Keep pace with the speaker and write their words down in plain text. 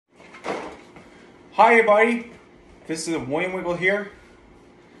Hi everybody, this is William Wiggle here.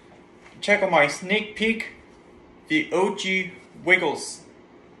 Check out my sneak peek, the OG Wiggles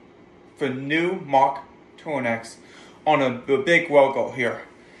for new Mach turtlenecks on the big logo here.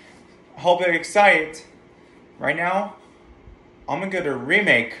 I hope you're excited. Right now, I'm gonna get a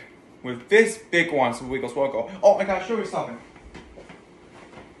remake with this big one's Wiggles logo. Oh, I gotta show you something.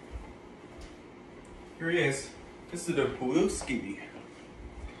 Here it is. This is the blue skivvy.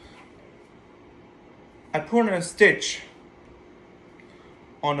 I put in a stitch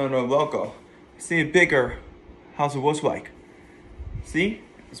on the logo. See it bigger, how it looks like. See,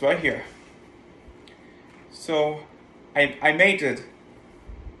 it's right here. So I made it.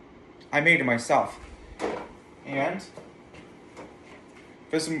 I made it myself. And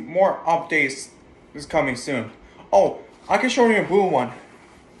there's some more updates that's coming soon. Oh, I can show you a blue one.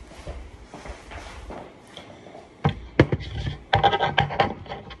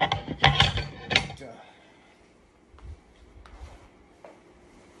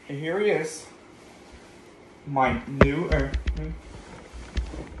 And here he is, my new and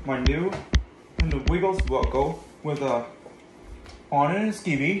the Wiggles logo with a on it and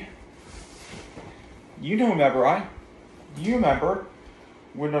skivvy. You remember, right? You remember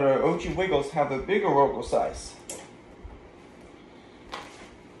when the OG Wiggles have the bigger logo size.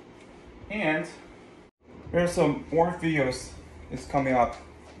 And there's some more videos that's coming up.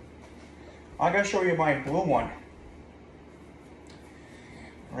 I'm gonna show you my blue one.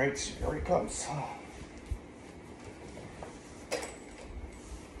 Right, here he comes.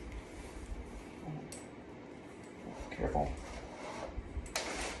 Careful.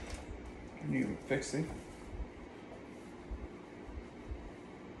 I need to fix it.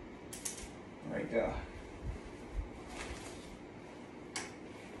 Right,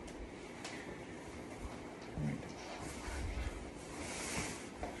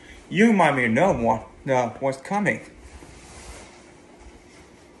 You might be know what's coming.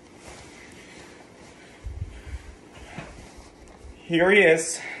 Here he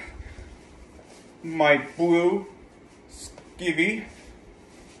is, my blue skivvy.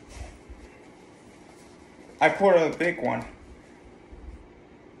 I put a big one.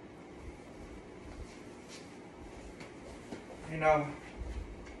 You know,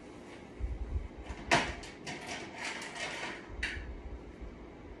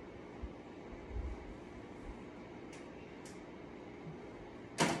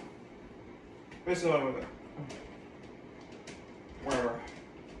 this is one with it. Whatever.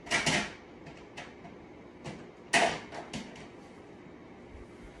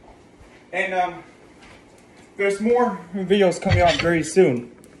 And there's more videos coming out very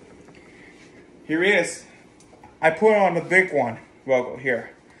soon. Here he is. I put on the big one logo here.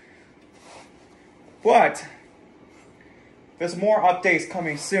 But there's more updates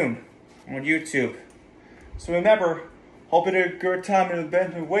coming soon on YouTube. So remember, hope you had a good time in the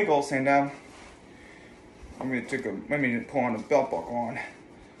bed with Wiggles, and let me put on the belt buckle on.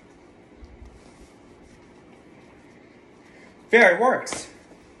 There, it works.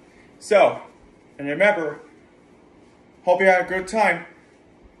 So, and remember, hope you had a good time.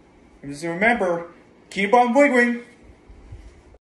 And just remember, keep on wiggling.